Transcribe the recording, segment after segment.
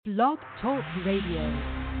Blog Talk Radio.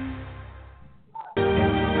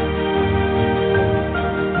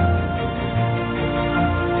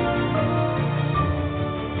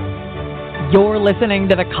 You're listening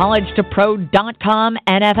to the College2Pro.com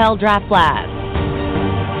NFL Draft Blast.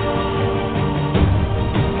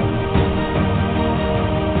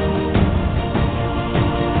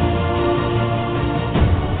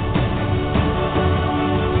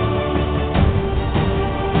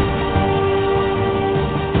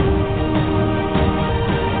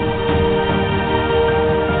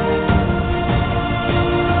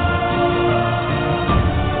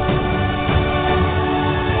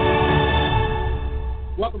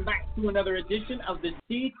 Another edition of the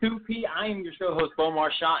C2P. I am your show host, Bo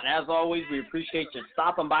Marchionte, and as always, we appreciate you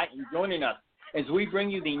stopping by and joining us as we bring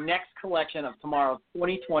you the next collection of tomorrow's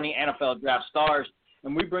 2020 NFL Draft Stars,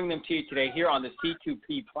 and we bring them to you today here on the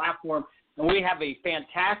C2P platform, and we have a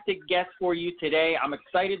fantastic guest for you today. I'm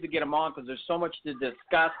excited to get him on because there's so much to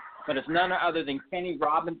discuss, but it's none other than Kenny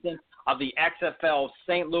Robinson of the XFL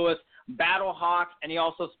St. Louis Battlehawks, and he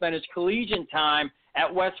also spent his collegiate time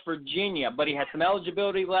at West Virginia, but he had some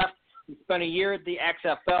eligibility left. He spent a year at the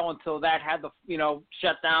XFL until that had to,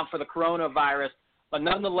 shut down for the coronavirus. But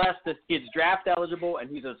nonetheless, this kid's draft eligible, and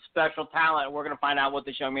he's a special talent. And we're going to find out what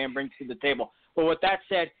this young man brings to the table. But with that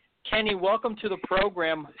said, Kenny, welcome to the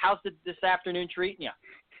program. How's this afternoon treating you?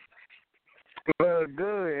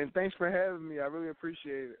 Good, and thanks for having me. I really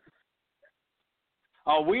appreciate it.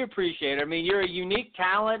 Oh, we appreciate it. I mean, you're a unique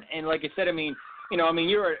talent, and like I said,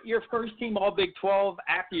 you're first team All Big 12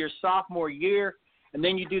 after your sophomore year. And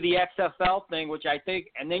then you do the XFL thing, which I think,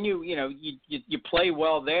 and then you play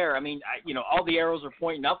well there. I mean, all the arrows are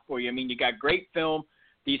pointing up for you. I mean, you got great film.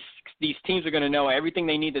 These teams are going to know everything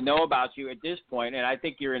they need to know about you at this point, and I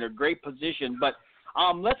think you're in a great position. But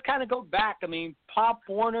let's kind of go back. I mean, Pop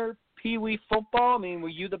Warner, Pee Wee football. I mean, were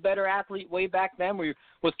you the better athlete way back then?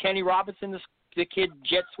 Was Kenny Robinson the kid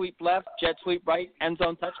jet sweep left, jet sweep right, end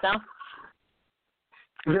zone touchdown?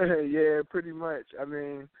 Yeah, pretty much. I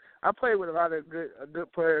mean, I played with a lot of good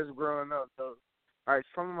players growing up. So,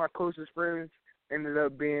 some of my closest friends ended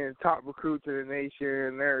up being top recruits of the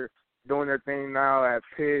nation. They're doing their thing now at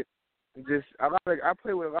Pitt. I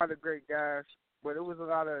played with a lot of great guys, but it was a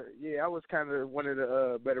lot of I was kind of one of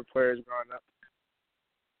the better players growing up.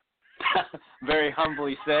 Very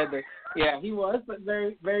humbly said. But, yeah, he was, but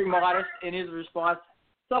very, very modest in his response.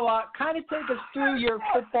 So, kind of take us through your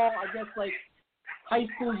football, I guess, high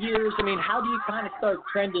school years. I mean, how do you kind of start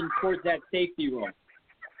trending towards that safety role?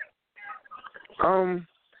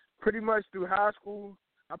 Pretty much through high school.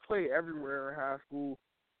 I played everywhere in high school.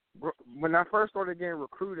 When I first started getting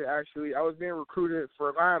recruited, actually, I was being recruited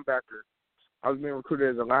for a linebacker. I was being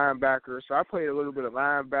recruited as a linebacker, so I played a little bit of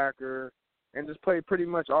linebacker and just played pretty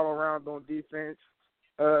much all around on defense.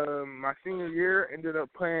 My senior year, ended up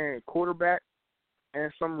playing quarterback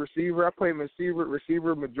and some receiver. I played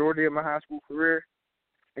receiver majority of my high school career.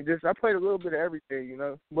 And I played a little bit of everything,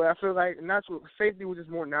 But I feel like safety was just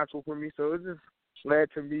more natural for me, so it just led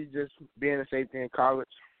to me just being a safety in college.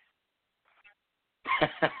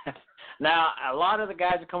 Now, a lot of the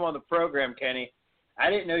guys that come on the program, Kenny, I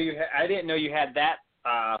didn't know you had that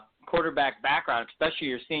quarterback background, especially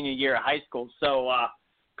your senior year of high school. So,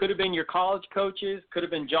 could have been your college coaches, could have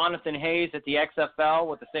been Jonathan Hayes at the XFL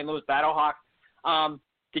with the St. Louis Battlehawks.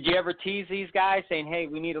 Did you ever tease these guys saying, "Hey,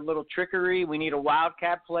 we need a little trickery, we need a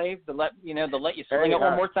wildcat play to let you swing it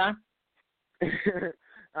one more time"?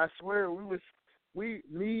 I swear,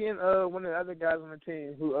 me and one of the other guys on the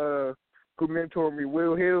team who mentored me,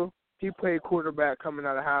 Will Hill. He played quarterback coming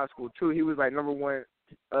out of high school too. He was like number one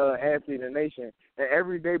athlete in the nation. And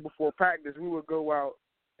every day before practice, we would go out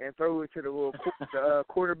and throw it to the little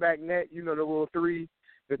quarterback net. The little three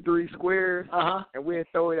squares, and we'd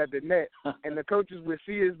throw it at the net. And the coaches would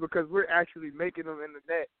see us because we're actually making them in the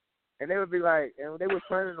net. And they would be like, and they were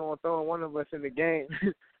planning on throwing one of us in the game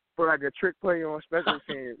for like a trick play on special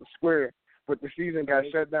teams, square, but the season got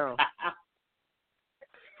shut down.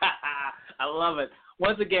 I love it.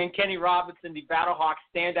 Once again, Kenny Robinson, the Battlehawks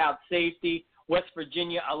standout safety, West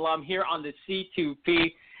Virginia alum here on the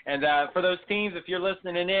C2P. And for those teams, if you're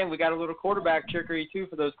listening in, we got a little quarterback trickery, too,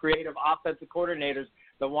 for those creative offensive coordinators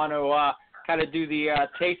that want to kind of do the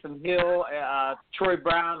Taysom Hill, Troy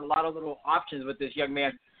Brown, a lot of little options with this young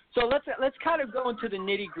man. So let's kind of go into the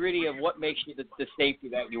nitty-gritty of what makes you the safety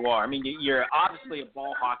that you are. I mean, you're obviously a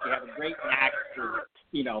ball hawk. You have a great knack for,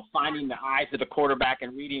 finding the eyes of the quarterback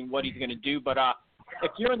and reading what he's going to do. But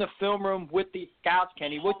if you're in the film room with these scouts,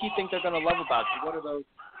 Kenny, what do you think they're going to love about you? What are those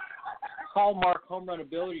hallmark home run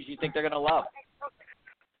abilities you think they're going to love?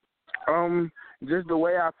 just the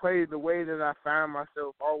way I play, the way that I find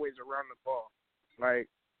myself always around the ball. Like,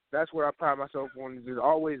 that's what I pride myself on, is just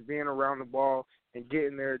always being around the ball and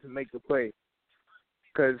getting there to make the play.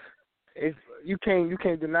 Because if you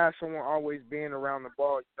can't deny someone always being around the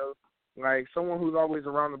ball, you know. Like, someone who's always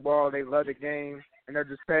around the ball, they love the game, and they're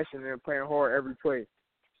just passionate and playing hard every play.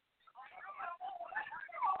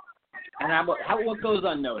 And what goes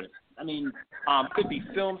unnoticed? I mean, could be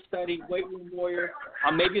film study, weight room warrior,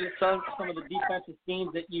 maybe some of the defensive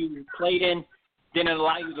schemes that you played in didn't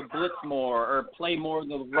allow you to blitz more or play more of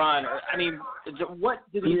the run. What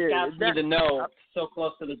do the scouts need to know so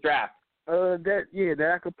close to the draft?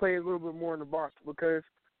 That I could play a little bit more in the box, because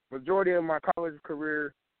majority of my college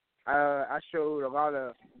career, I showed a lot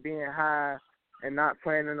of being high and not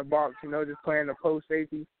playing in the box, you know, just playing the post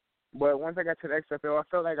safety. But once I got to the XFL, I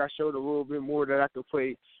felt like I showed a little bit more that I could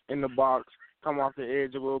play in the box, come off the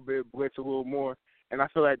edge a little bit, blitz a little more. And I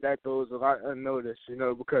feel like that goes a lot unnoticed, you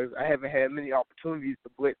know, because I haven't had many opportunities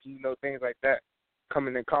to blitz, you know, things like that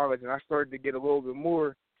coming in college. And I started to get a little bit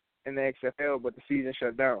more in the XFL, but the season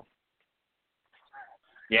shut down.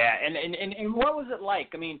 Yeah, and what was it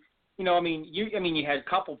like? You had a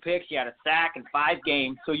couple picks, you had a sack in 5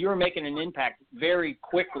 games, so you were making an impact very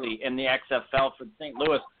quickly in the XFL for St.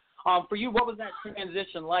 Louis. For you, what was that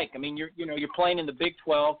transition like? I mean, you're playing in the Big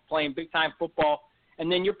 12, playing big-time football,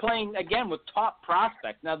 and then you're playing, again, with top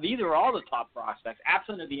prospects. Now, these are all the top prospects,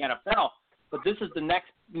 absent of the NFL, but this is the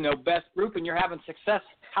next, best group, and you're having success.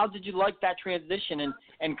 How did you like that transition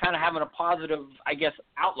and kind of having a positive, I guess,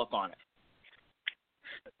 outlook on it?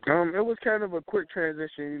 It was kind of a quick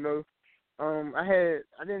transition, you know. I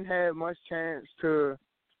didn't have much chance to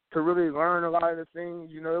really learn a lot of the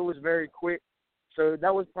things. You know, it was very quick. So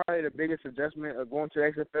that was probably the biggest adjustment of going to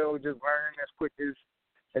XFL, just learning as quick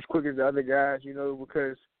as the other guys, you know,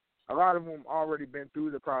 because a lot of them already been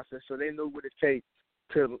through the process, so they know what it takes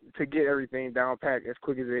to get everything down packed as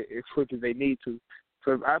quick as they need to.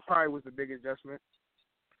 So I probably was the big adjustment.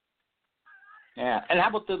 Yeah, and how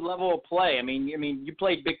about the level of play? I mean, you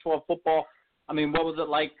played Big 12 football. I mean, what was it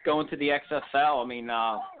like going to the XFL? I mean,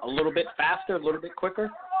 a little bit faster, a little bit quicker.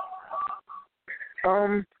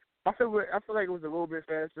 I feel like it was a little bit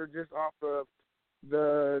faster just off of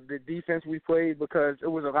the defense we played, because it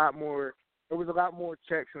was a lot more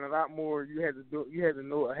checks and a lot more you had to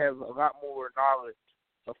know, have a lot more knowledge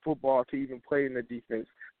of football to even play in the defense.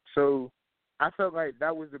 So I felt like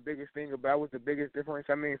that was the biggest thing was the biggest difference.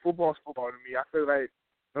 I mean, football's football to me. I feel like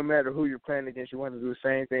no matter who you're playing against, you want to do the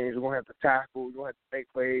same things. You're going to have to tackle, you're going to have to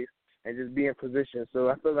make plays, and just be in position.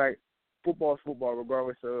 So I feel like football's football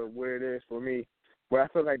regardless of where it is for me. But I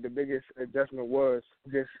feel like the biggest adjustment was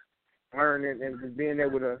just learning and just being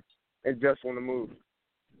able to adjust on the move.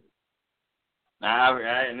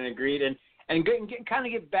 And agreed. And kind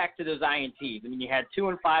of get back to those INTs. I mean, you had 2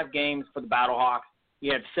 in 5 games for the Battlehawks.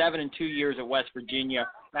 You had 7 in 2 years at West Virginia.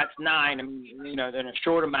 That's 9. I mean, in a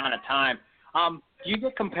short amount of time. Do you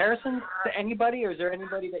get comparisons to anybody, or is there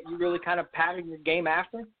anybody that you really kind of pattern your game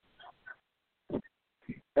after?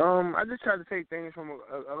 I just try to take things from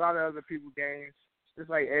a lot of other people's games. Just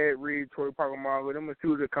like Ed Reed, Troy Polamalu, them are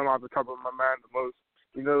 2 that come off the top of my mind the most.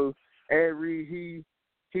 You know, Ed Reed,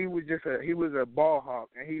 he was a ball hawk,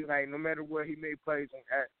 and he, like, no matter what, he made plays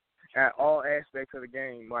at all aspects of the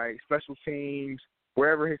game, like special teams,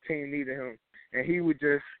 wherever his team needed him. And he would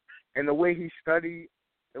just, and the way he studied,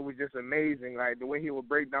 it was just amazing. Like, the way he would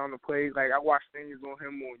break down the plays. Like, I watched things on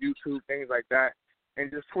him on YouTube, things like that. And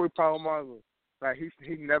just Troy Polamalu, like,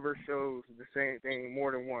 he never shows the same thing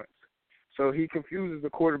more than once. So he confuses the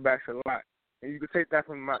quarterbacks a lot. And you can take that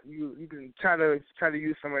from you can try to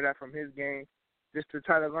use some of that from his game, just to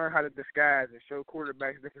try to learn how to disguise and show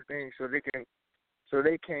quarterbacks different things so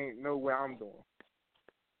they can't know what I'm doing.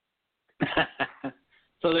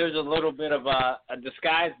 So there's a little bit of a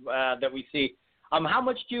disguise that we see. How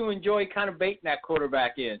much do you enjoy kind of baiting that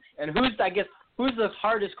quarterback in? And who's the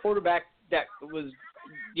hardest quarterback that was,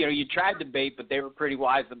 you tried to bait, but they were pretty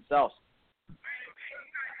wise themselves?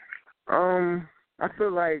 I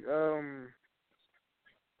feel like I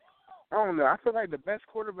don't know. I feel like the best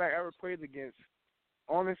quarterback I ever played against,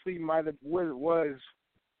 honestly, was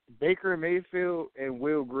Baker Mayfield and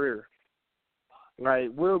Will Grier. Like,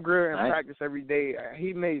 Will Grier in practice every day,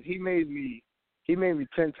 he made me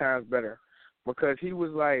 10 times better, because he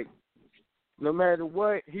was like, no matter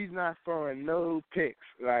what, he's not throwing no picks.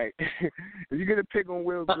 Like, if you get a pick on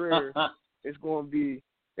Will Grier, it's gonna be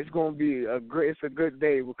a good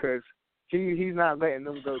day, because he's not letting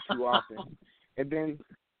them go too often. And then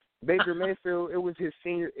Baker Mayfield, it was his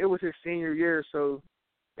senior year, so,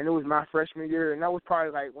 and it was my freshman year, and that was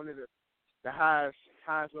probably like one of the highest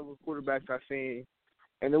highest level quarterbacks I've seen,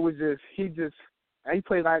 and it was he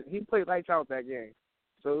played lights out that game.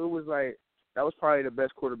 So it was like that was probably the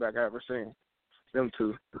best quarterback I ever seen. Them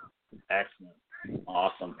two. Excellent.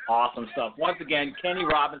 Awesome stuff. Once again, Kenny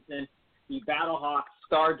Robinson, the Battlehawks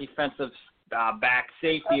star defensive back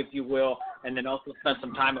safety, if you will, and then also spent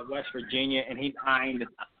some time at West Virginia, and he's eyeing the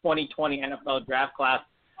 2020 NFL draft class.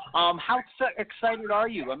 How excited are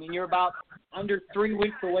you? I mean, you're about under 3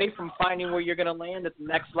 weeks away from finding where you're going to land at the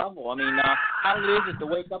next level. I mean, how it is to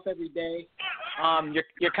wake up every day.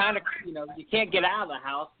 You're kind of, you can't get out of the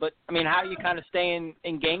house, but, I mean, how are you kind of staying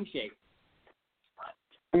in game shape?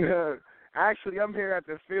 Actually, I'm here at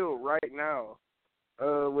the field right now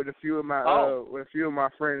with a few of my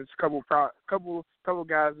friends. Couple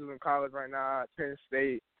guys who's in college right now at Penn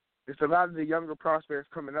State. There's a lot of the younger prospects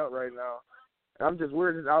coming up right now.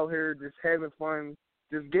 We're just out here just having fun,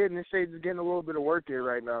 just getting in shape, just getting a little bit of work in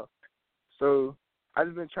right now. So I've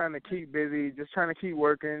just been trying to keep busy, just trying to keep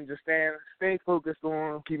working, just stay focused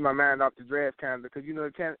on keep my mind off the draft calendar because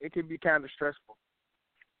it can be kind of stressful.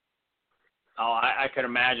 Oh, I could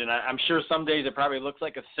imagine. I'm sure some days it probably looks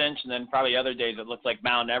like a cinch, and then probably other days it looks like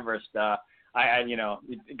Mount Everest.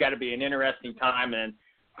 It got to be an interesting time, and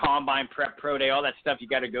combine prep, pro day, all that stuff you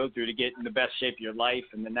got to go through to get in the best shape of your life,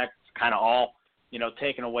 and then that's kind of all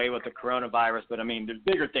taken away with the coronavirus. But I mean, there's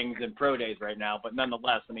bigger things than pro days right now. But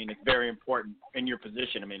nonetheless, I mean, it's very important in your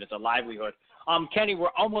position. I mean, it's a livelihood. Kenny,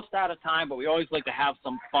 we're almost out of time, but we always like to have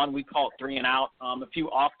some fun. We call it 3 and Out. A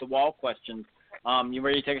few off the wall questions. You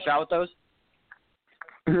ready to take a shot with those?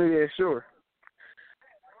 Yeah, sure.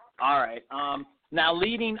 All right. Now,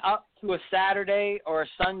 leading up to a Saturday or a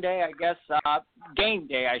Sunday, I guess, game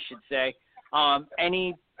day, I should say,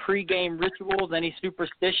 any pregame rituals, any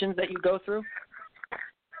superstitions that you go through?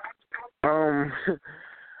 I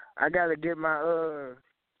gotta get my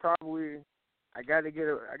my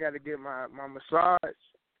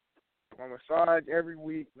massage every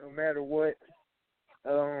week, no matter what.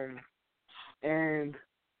 And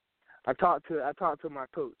I talk to my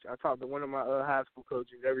coach. I talk to one of my high school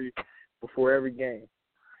coaches before every game.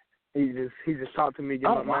 He just talked to me, get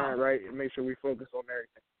my mind right, and make sure we focus on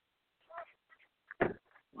everything.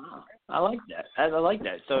 Wow, I like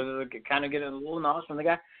that. So kind of get a little knowledge from the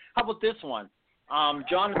guy. How about this one?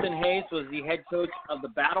 Jonathan Hayes was the head coach of the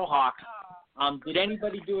Battlehawks. Did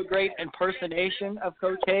anybody do a great impersonation of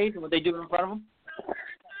Coach Hayes and what they do in front of him?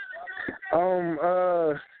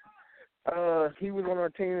 He was on our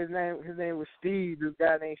team. His name was Steve. This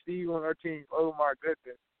guy named Steve on our team. Oh my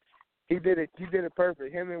goodness, he did it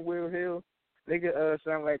perfect. Him and Will Hill, they could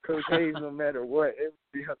sound like Coach Hayes no matter what. It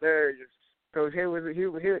would be hilarious. Coach Hayes he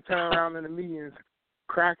would turn around in the meetings,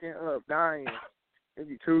 cracking up, dying. It'd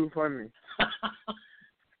be too funny.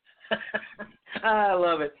 I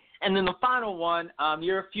love it. And then the final one,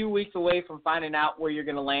 you're a few weeks away from finding out where you're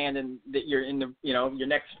going to land and that you're in the your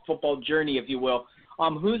next football journey, if you will.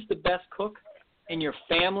 Who's the best cook in your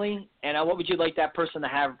family, and what would you like that person to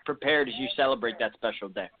have prepared as you celebrate that special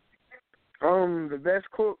day? The best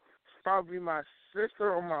cook is probably my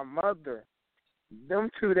sister or my mother. Them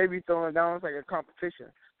two, they be throwing down. It's like a competition.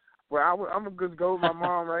 But I'm going to just go with my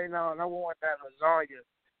mom right now, and I want that lasagna.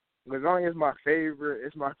 Lasagna is my favorite.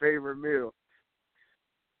 It's my favorite meal.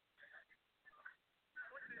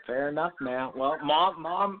 Fair enough, man. Well,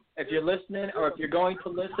 Mom, if you're listening or if you're going to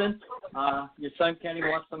listen, your son Kenny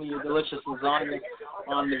wants some of your delicious lasagna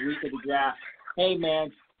on the week of the draft. Hey,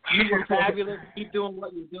 man, you were fabulous. Keep doing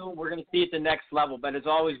what you're doing. We're going to see you at the next level. But as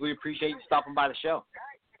always, we appreciate you stopping by the show.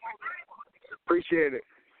 Appreciate it.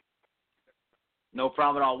 No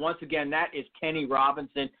problem at all. Once again, that is Kenny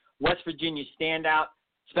Robinson, West Virginia standout.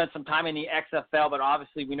 Spent some time in the XFL, but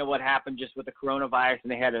obviously we know what happened just with the coronavirus,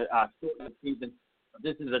 and they had a short season.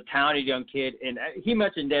 This is a talented young kid, and he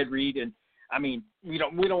mentioned Ed Reed, and I mean, we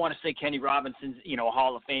don't want to say Kenny Robinson's a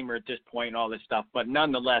Hall of Famer at this point and all this stuff, but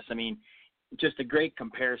nonetheless, I mean, just a great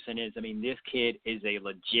comparison is, I mean, this kid is a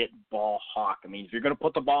legit ball hawk. I mean, if you're going to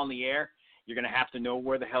put the ball in the air, you're going to have to know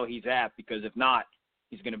where the hell he's at, because if not,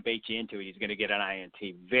 he's going to bait you into it. He's going to get an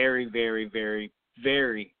INT. Very, very, very,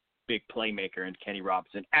 very big playmaker in Kenny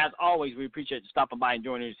Robinson. As always, we appreciate you stopping by and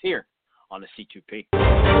joining us here on the C2P.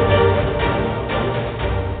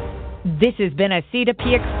 This has been a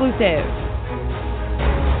C2P exclusive.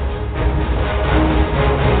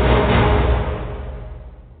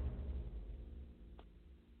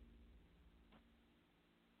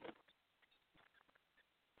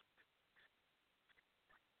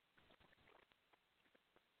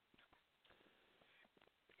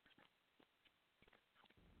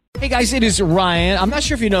 Hey guys, it is Ryan. I'm not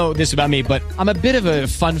sure if you know this about me, but I'm a bit of a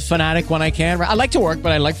fun fanatic when I can. I like to work,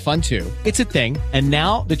 but I like fun too. It's a thing. And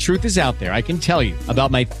now the truth is out there. I can tell you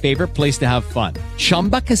about my favorite place to have fun.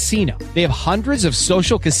 Chumba Casino. They have hundreds of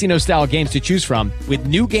social casino style games to choose from with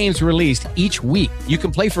new games released each week. You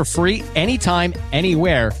can play for free anytime,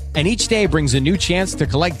 anywhere. And each day brings a new chance to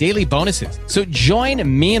collect daily bonuses. So join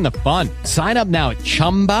me in the fun. Sign up now at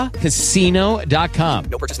ChumbaCasino.com.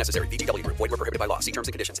 No purchase necessary. VGW Group. Void where prohibited by law. See terms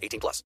and conditions. 18+.